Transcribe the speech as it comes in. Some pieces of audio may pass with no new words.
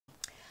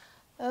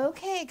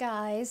Okay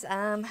guys,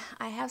 I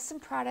have some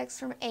products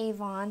from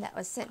Avon that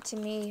was sent to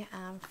me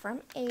from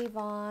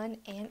Avon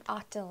and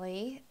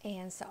Ottilie,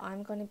 and so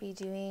I'm going to be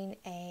doing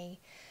a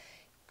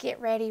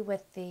get ready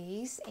with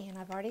these, and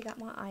I've already got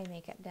my eye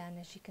makeup done,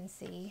 as you can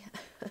see.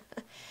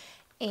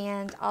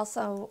 And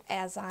also,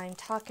 as I'm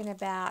talking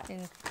about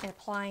and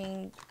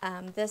applying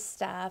this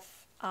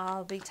stuff,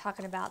 I'll be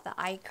talking about the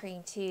eye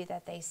cream too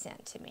that they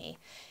sent to me.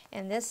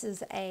 And this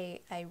is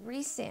a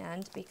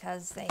resend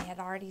because they had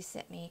already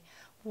sent me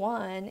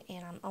one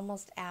and I'm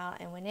almost out,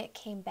 and when it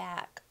came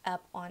back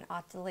up on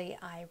Ottilie,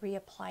 I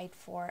reapplied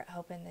for it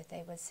hoping that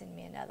they would send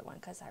me another one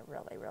because I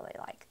really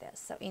like this.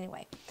 So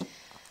anyway,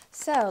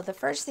 so the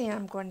first thing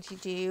I'm going to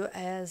do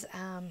is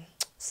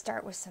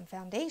start with some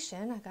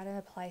foundation. I got to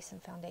apply some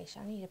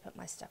foundation. I need to put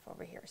my stuff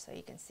over here so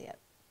you can see it.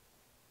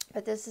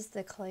 But this is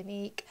the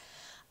Clinique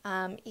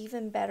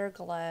Even Better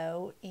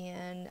Glow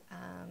in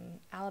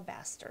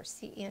Alabaster,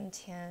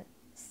 CN10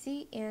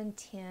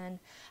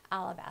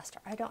 Alabaster.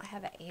 I don't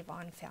have an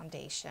Avon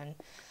foundation,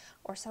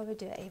 or so I would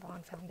do an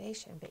Avon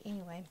foundation, but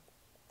anyway.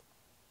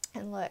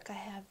 And look, I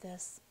have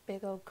this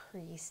big old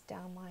crease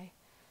down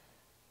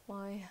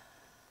my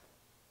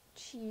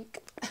cheek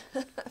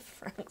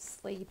from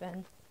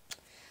sleeping.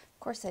 Of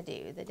course I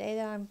do. The day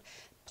that I'm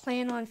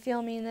planning on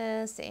filming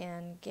this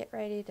and get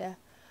ready to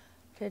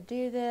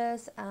do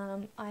this,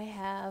 I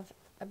have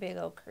a big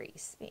old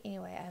crease. But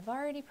anyway, I've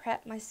already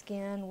prepped my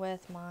skin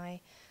with my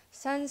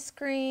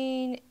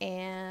sunscreen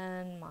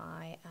and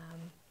my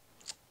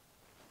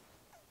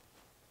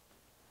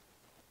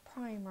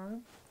primer.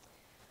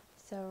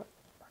 So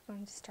we're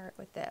going to start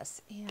with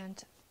this,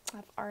 and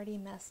I've already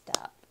messed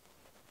up.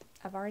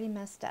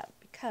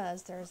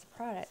 Because there's a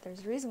product.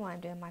 There's a reason why I'm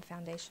doing my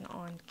foundation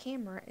on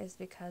camera, is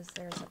because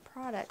there's a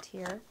product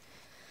here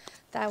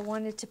that I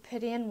wanted to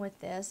put in with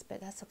this,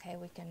 but that's okay.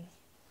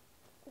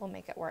 We'll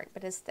make it work.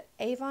 But it's the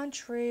Avon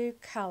True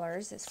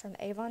Colors. It's from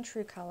the Avon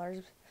True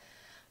Colors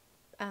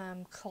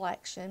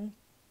collection,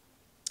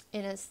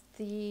 and it's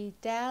the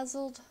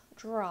Dazzled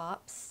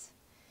Drops,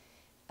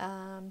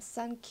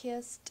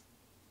 Sunkissed,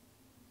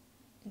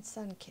 and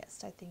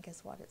Sunkissed, I think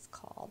is what it's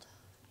called.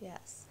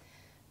 Yes.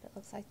 It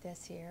looks like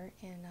this here,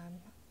 and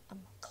I'm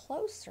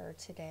closer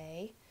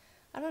today.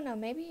 I don't know,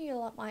 maybe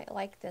you might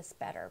like this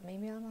better.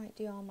 Maybe I might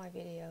do all my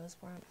videos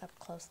where I'm up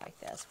close like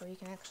this, where you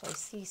can actually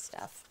see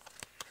stuff.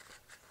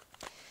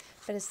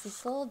 But it's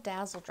these little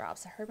Dazzle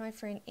drops. I heard my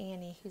friend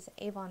Annie, who's an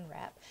Avon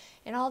rep,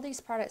 and all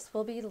these products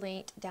will be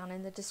linked down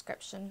in the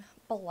description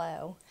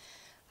below.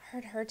 I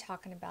heard her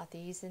talking about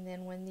these, and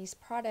then when these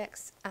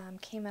products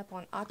came up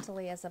on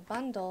Ottilie as a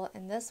bundle,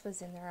 and this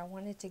was in there, I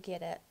wanted to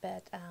get it.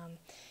 But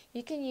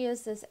you can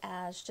use this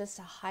as just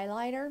a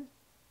highlighter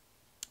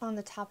on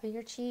the top of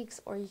your cheeks,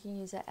 or you can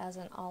use it as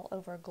an all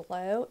over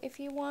glow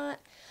if you want.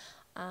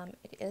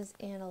 It is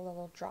in a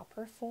little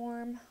dropper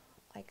form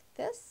like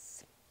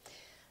this.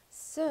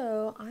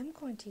 So I'm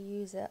going to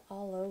use it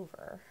all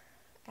over,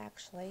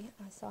 actually.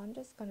 So I'm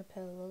just going to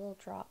put a little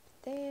drop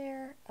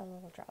there, a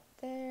little drop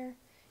there,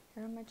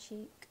 here on my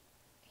cheek,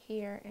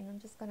 here, and I'm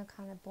just going to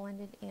kind of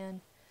blend it in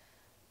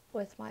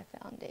with my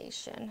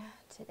foundation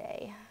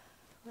today.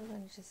 We're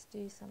going to just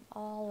do some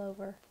all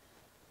over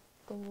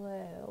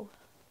glow.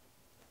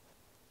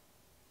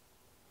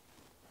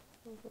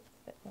 A little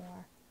bit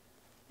more.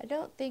 I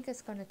don't think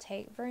it's going to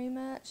take very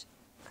much,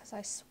 because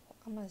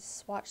I'm going to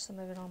swatch some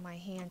of it on my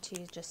hand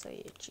too, just so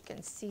you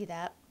can see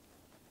that.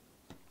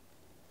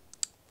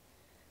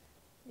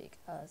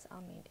 Because, I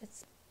mean,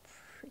 it's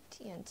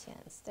pretty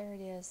intense. There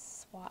it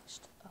is,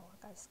 swatched. Oh,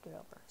 I got to scoot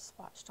over.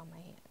 Swatched on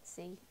my hand.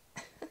 See?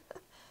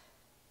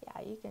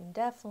 Yeah, you can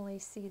definitely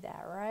see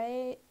that,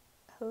 right?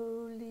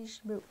 Holy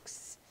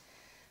smokes.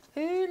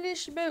 Holy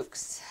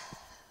smokes.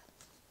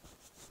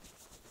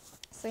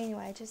 So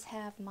anyway, I just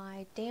have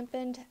my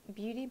dampened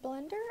beauty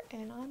blender,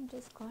 and I'm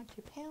just going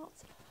to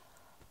pounce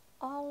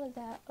all of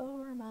that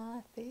over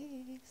my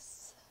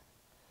face.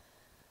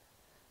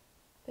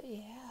 But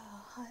yeah,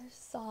 I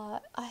just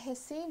thought, I had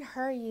seen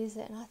her use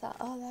it, and I thought,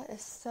 oh, that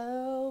is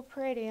so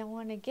pretty. I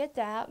want to get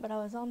that, but I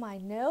was on my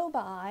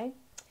no-buy,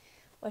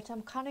 which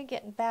I'm kind of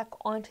getting back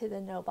onto the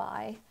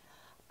no-buy,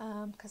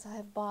 because I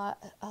have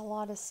bought a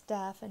lot of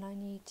stuff, and I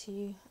need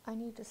to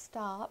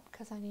stop,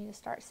 because I need to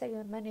start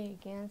saving money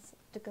again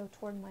to go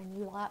toward my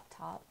new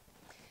laptop.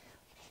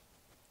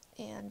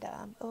 And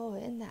oh,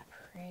 isn't that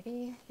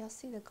pretty? Y'all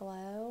see the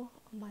glow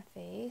on my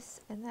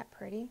face? Isn't that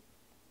pretty?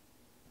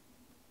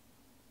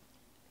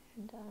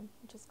 And I'm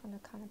just going to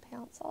kind of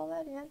pounce all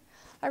that in.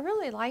 I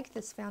really like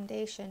this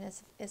foundation.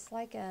 It's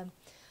like a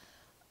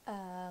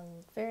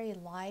very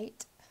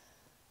light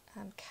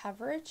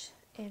coverage,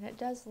 and it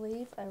does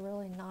leave a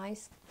really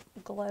nice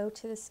glow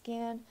to the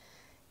skin.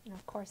 And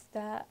of course,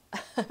 that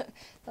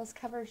those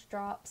coverage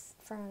drops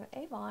from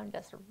Avon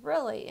just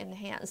really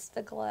enhance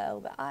the glow,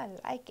 but I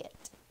like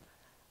it.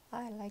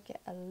 I like it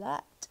a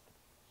lot.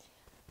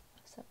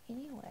 So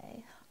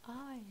anyway,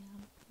 I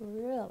am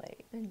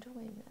really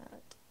enjoying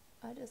that.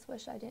 I just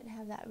wish I didn't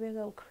have that big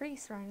old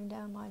crease running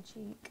down my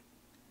cheek.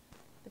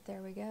 But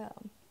there we go.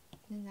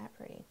 Isn't that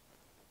pretty?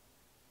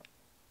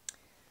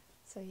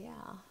 So yeah,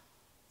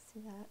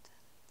 see that?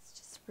 It's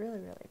just really,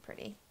 really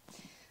pretty.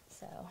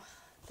 So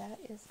that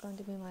is going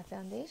to be my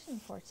foundation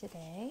for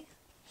today.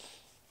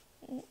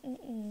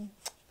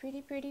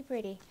 Pretty, pretty,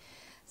 pretty.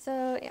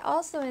 So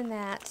also in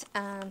that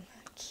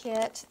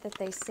kit that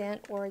they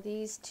sent were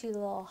these two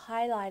little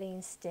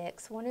highlighting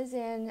sticks. One is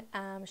in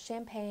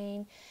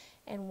champagne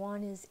and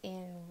one is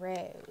in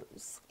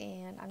rose.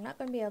 And I'm not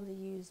going to be able to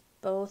use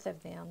both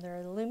of them.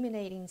 They're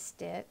illuminating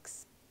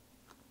sticks.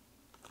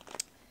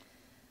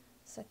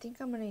 So I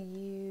think I'm going to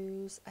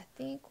use,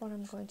 what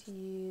I'm going to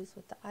use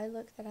with the eye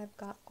look that I've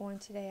got going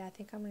today, I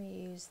think I'm going to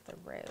use the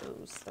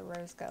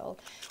rose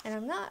gold. And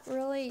I'm not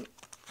really,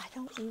 I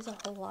don't use a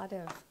whole lot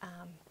of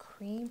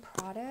cream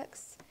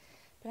products,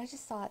 but I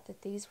just thought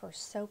that these were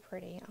so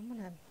pretty. I'm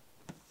going to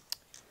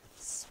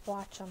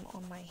swatch them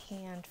on my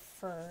hand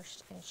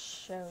first and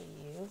show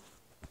you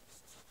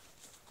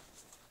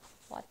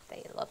what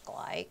they look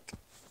like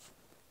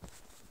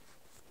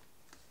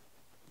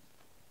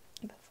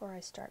before I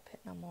start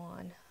putting them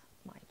on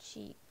my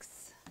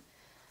cheeks.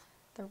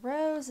 The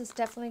rose is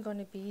definitely going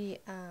to be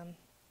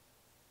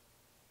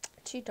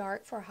too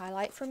dark for a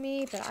highlight for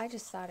me, but I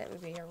just thought it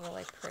would be a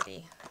really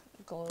pretty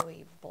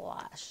glowy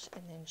blush.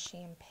 And then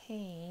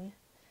champagne,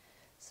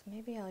 so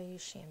maybe I'll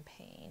use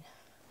champagne.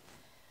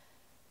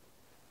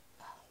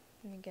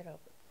 Let me get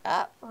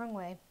over, wrong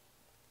way.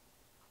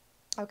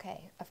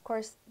 Okay, of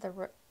course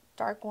the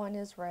dark one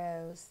is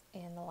rose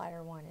and the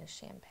lighter one is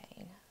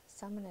champagne.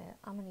 So I'm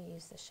gonna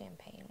use the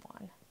champagne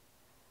one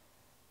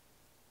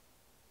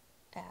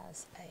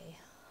as a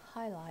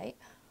highlight.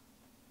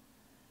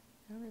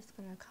 I'm just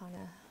gonna kind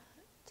of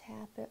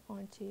tap it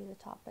onto the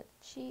top of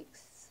the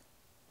cheeks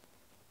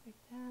like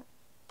that.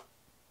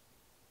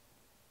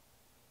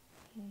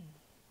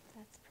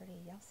 That's pretty.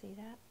 Y'all see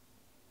that?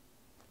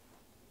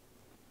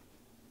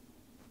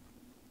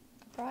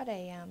 I brought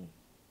a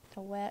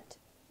wet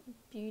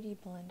beauty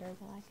blender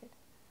that I could.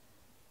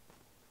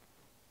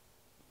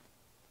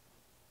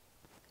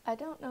 I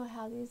don't know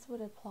how these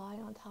would apply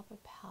on top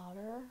of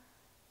powder.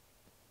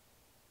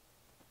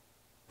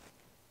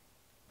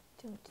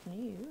 Don't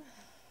know.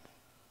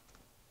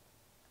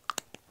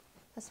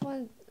 That's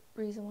one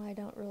reason why I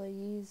don't really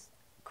use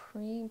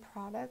cream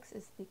products,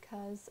 is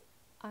because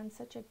I'm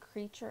such a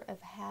creature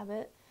of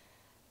habit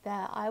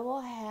that I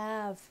will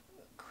have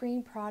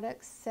cream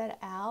products set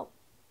out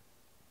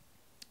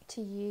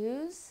to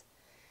use,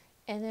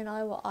 and then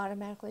I will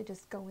automatically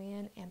just go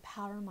in and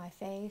powder my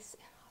face.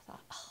 And I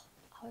thought, oh,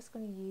 I was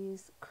going to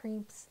use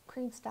cream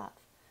stuff,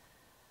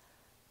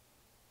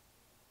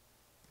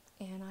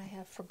 and I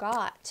have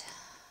forgot.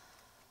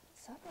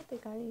 So I don't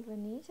think I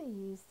even need to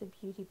use the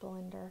beauty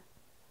blender.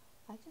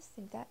 I just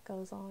think that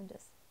goes on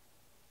just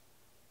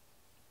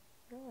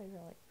really,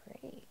 really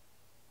pretty.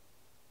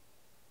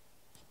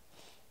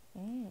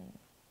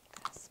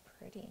 That's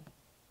pretty.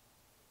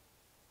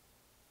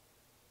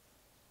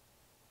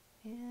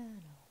 Man,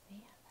 oh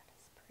man, that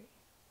is pretty.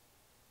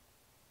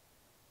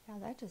 Yeah,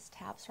 that just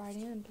taps right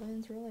in and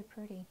blends really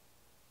pretty.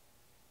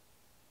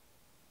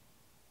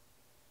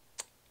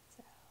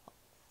 So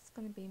that's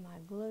going to be my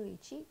glowy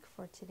cheek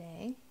for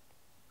today.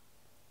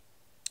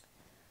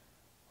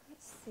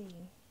 Let's see.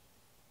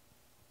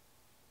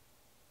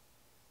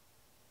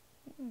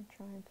 I'm going to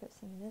try and put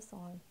some of this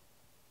on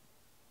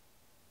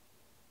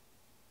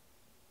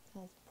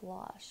as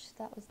blush.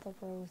 That was the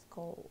rose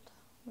gold.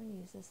 I'm going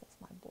to use this as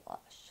my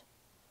blush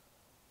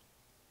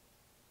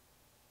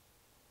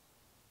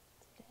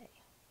today.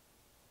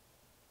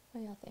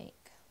 What do y'all think?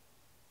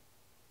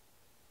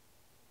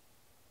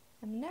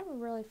 I'm never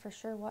really for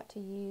sure what to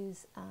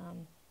use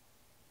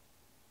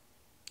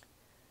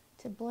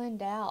to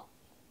blend out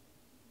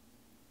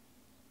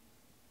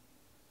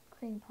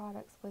cream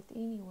products with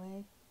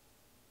anyway.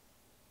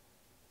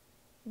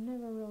 I'm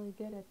never really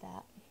good at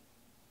that.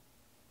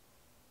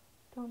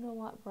 Don't know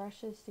what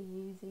brushes to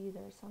use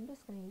either, so I'm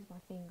just going to use my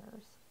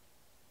fingers.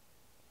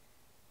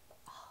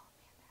 Oh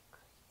man, that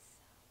crease.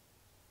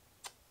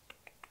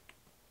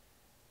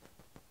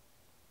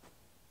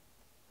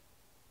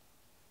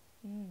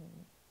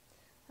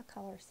 That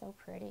color is so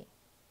pretty.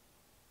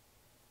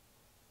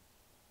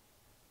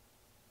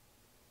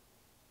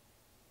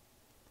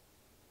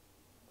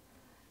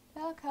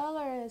 That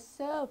color is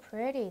so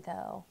pretty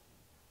though.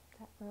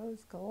 That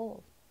rose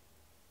gold.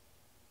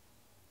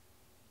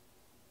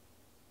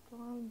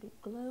 Going to be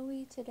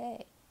glowy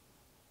today.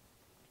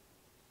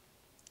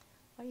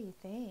 What do you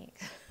think?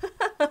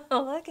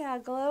 Look how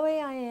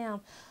glowy I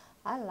am.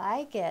 I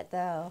like it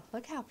though.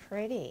 Look how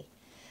pretty.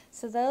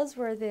 So those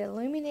were the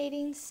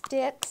illuminating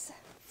sticks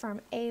from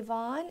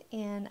Avon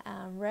in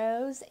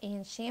rose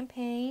and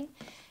champagne,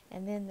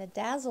 and then the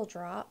Dazzle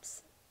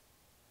drops.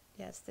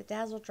 Yes, the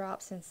Dazzle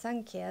drops in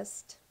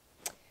Sunkissed.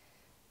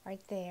 Right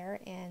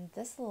there, and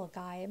this little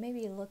guy, it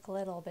maybe look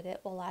little, but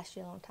it will last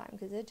you a long time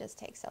because it just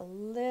takes a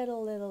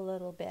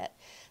little bit.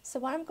 So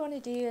what I'm going to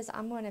do is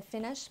I'm going to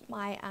finish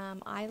my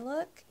eye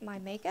look, my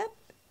makeup,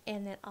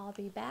 and then I'll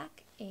be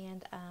back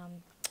and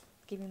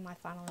give you my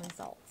final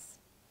results.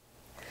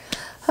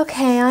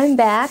 Okay, I'm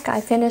back. I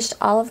finished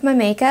all of my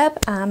makeup.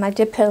 I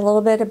did put a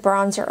little bit of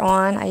bronzer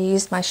on. I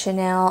used my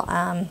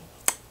Chanel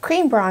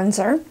cream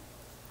bronzer.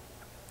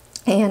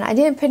 And I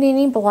didn't put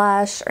any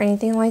blush or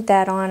anything like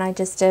that on. I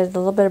just did a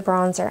little bit of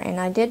bronzer, and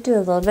I did do a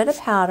little bit of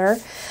powder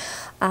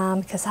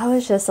because I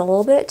was just a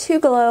little bit too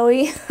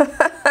glowy.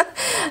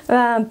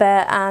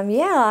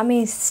 Yeah, I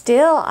mean,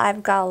 still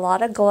I've got a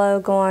lot of glow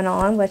going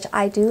on, which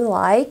I do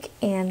like,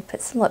 and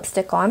put some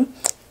lipstick on.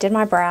 Did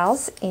my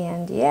brows,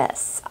 and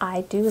yes,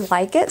 I do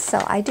like it,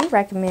 so I do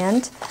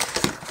recommend.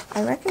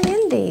 I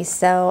recommend these.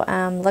 So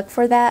look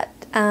for that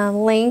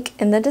link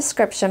in the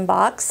description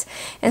box.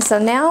 And so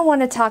now I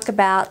want to talk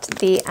about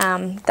the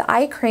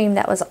eye cream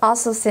that was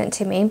also sent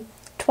to me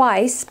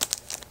twice.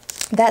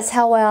 That's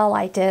how well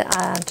I did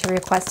to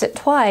request it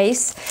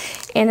twice.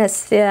 And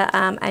it's the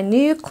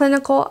Anew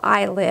Clinical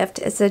Eyelift.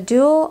 It's a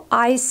dual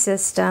eye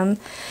system.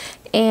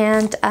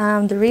 And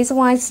the reason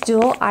why it's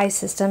dual eye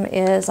system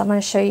is I'm going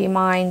to show you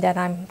mine that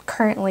I'm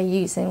currently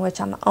using,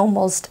 which I'm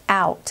almost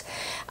out.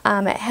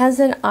 It has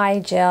an eye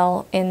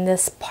gel in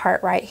this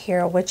part right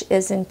here, which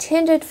is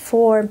intended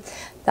for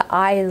the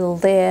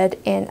eyelid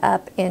and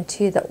up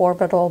into the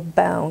orbital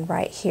bone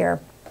right here.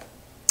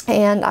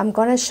 And I'm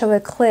going to show a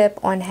clip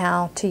on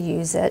how to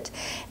use it.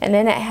 And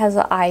then it has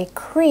an eye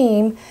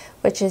cream,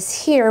 which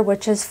is here,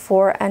 which is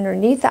for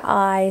underneath the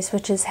eyes,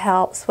 which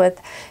helps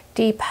with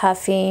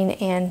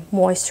depuffing and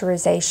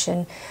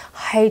moisturization,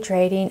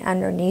 hydrating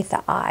underneath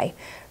the eye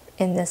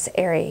in this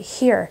area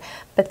here.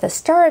 But the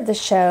star of the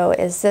show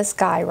is this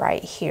guy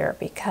right here,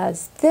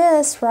 because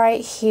this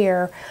right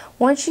here,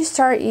 once you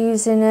start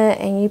using it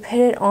and you put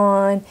it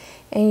on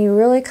and you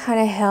really kind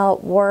of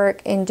help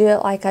work and do it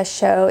like I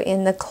show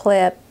in the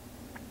clip,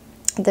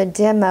 the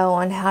demo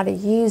on how to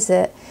use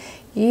it,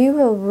 you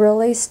will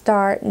really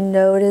start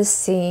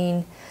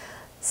noticing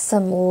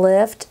some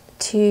lift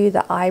to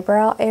the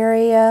eyebrow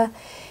area.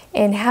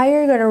 And how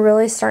you're going to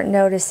really start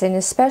noticing,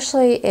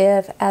 especially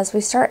if as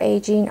we start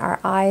aging, our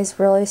eyes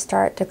really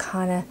start to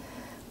kind of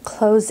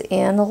close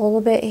in a little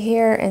bit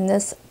here, and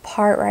this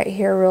part right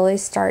here really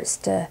starts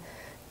to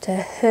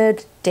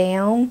hood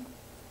down.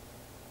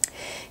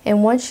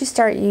 And once you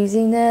start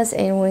using this,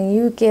 and when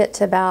you get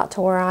to about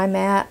to where I'm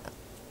at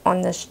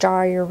on this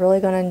jar, you're really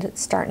going to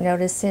start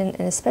noticing,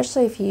 and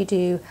especially if you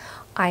do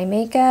eye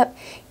makeup,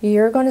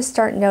 you're going to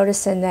start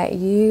noticing that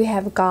you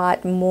have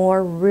got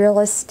more real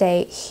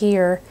estate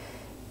here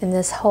in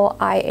this whole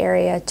eye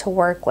area to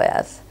work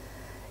with.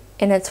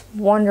 And it's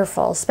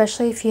wonderful,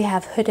 especially if you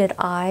have hooded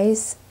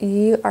eyes.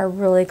 You are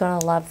really going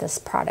to love this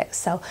product.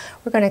 So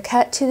we're going to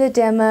cut to the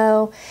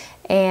demo,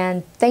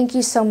 and thank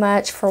you so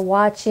much for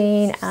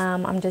watching.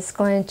 I'm just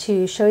going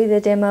to show you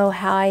the demo,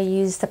 how I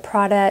use the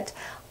product.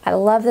 I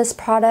love this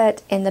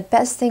product, and the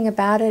best thing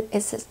about it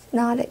is it's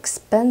not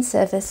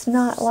expensive. It's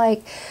not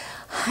like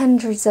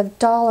hundreds of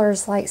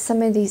dollars like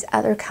some of these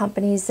other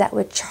companies that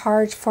would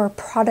charge for a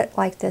product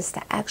like this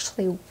that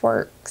actually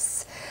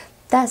works.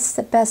 That's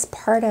the best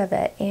part of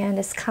it, and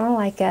it's kind of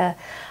like a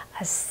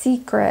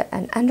secret,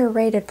 an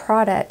underrated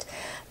product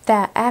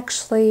that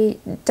actually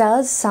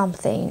does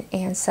something.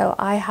 And so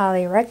I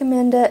highly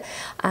recommend it.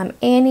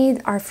 Annie,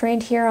 our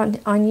friend here on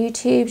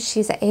YouTube,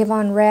 she's an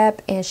Avon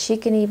rep, and she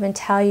can even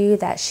tell you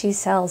that she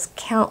sells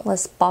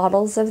countless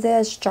bottles of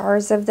this,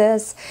 jars of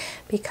this,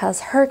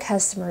 because her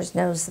customers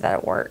knows that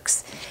it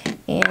works.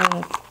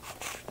 And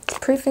it's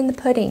proof in the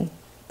pudding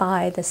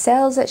by the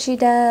sales that she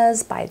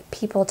does, by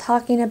people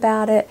talking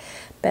about it.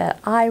 But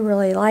I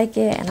really like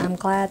it, and I'm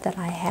glad that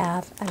I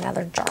have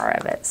another jar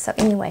of it. So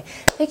anyway,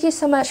 thank you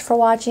so much for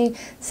watching.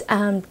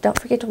 Don't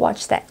forget to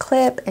watch that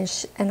clip,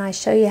 and I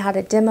show you how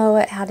to demo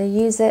it, how to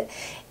use it,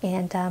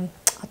 and I'll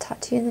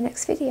talk to you in the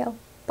next video.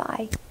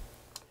 Bye.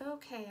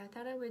 Okay, I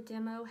thought I would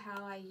demo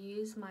how I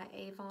use my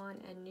Avon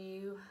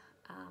Anew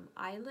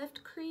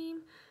Eyelift cream.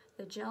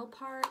 The gel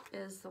part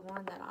is the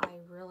one that I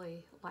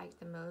really like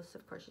the most.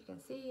 Of course, you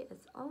can see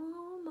it's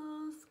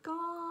almost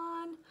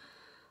gone.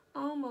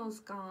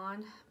 Almost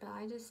gone, but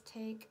I just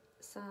take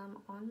some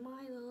on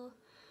my little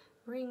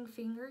ring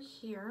finger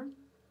here,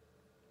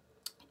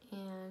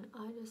 and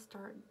I just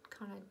start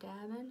kind of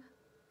dabbing.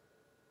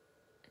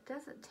 It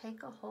doesn't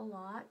take a whole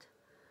lot.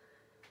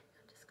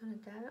 I'm just going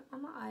to dab it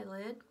on my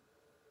eyelid,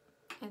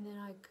 and then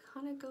I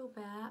kind of go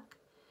back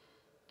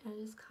and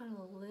I just kind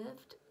of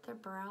lift the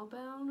brow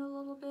bone a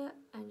little bit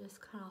and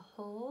just kind of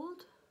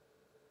hold,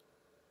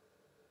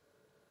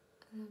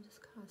 and then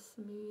just kind of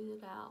smooth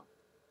it out.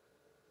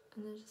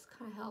 And it just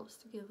kind of helps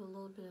to give a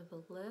little bit of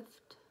a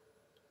lift.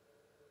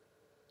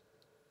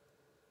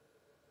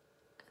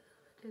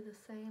 Do the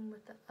same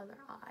with the other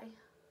eye,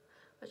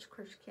 which of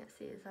course you can't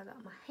see as I got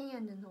my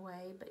hand in the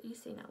way, but you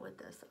seen it with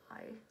this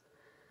eye.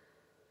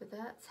 But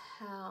that's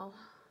how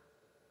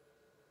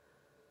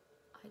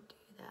I do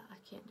that. I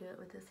can't do it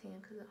with this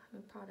hand because I have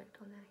a product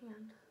on that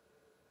hand.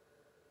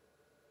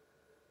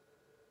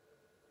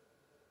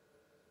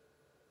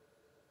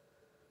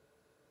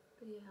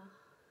 But yeah,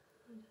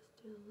 I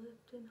just do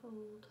lift and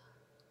hold,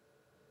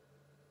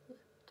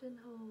 lift and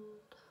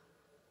hold.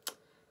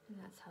 And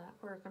that's how that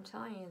works. I'm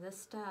telling you,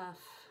 this stuff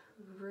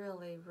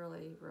really,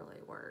 really,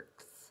 really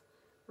works.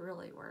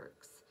 Really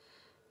works.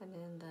 And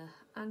then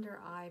the under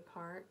eye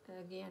part,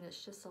 again,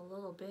 it's just a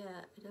little bit.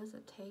 It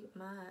doesn't take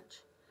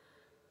much.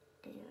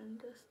 And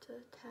just to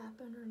tap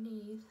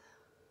underneath.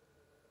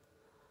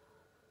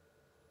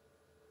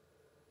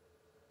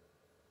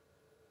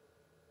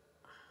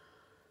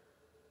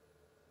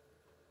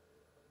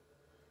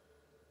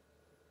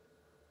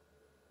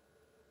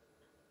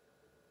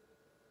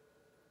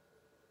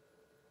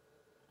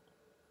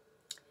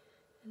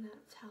 And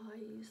that's how I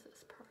use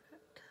this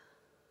product.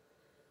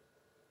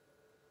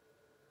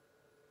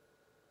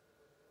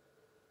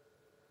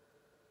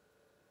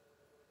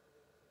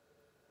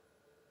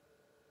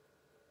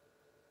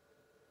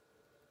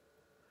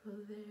 Well,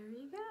 there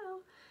you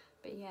go.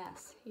 But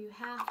yes, you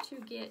have to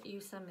get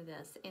you some of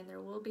this, and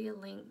there will be a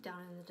link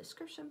down in the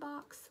description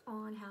box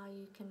on how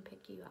you can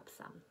pick you up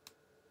some.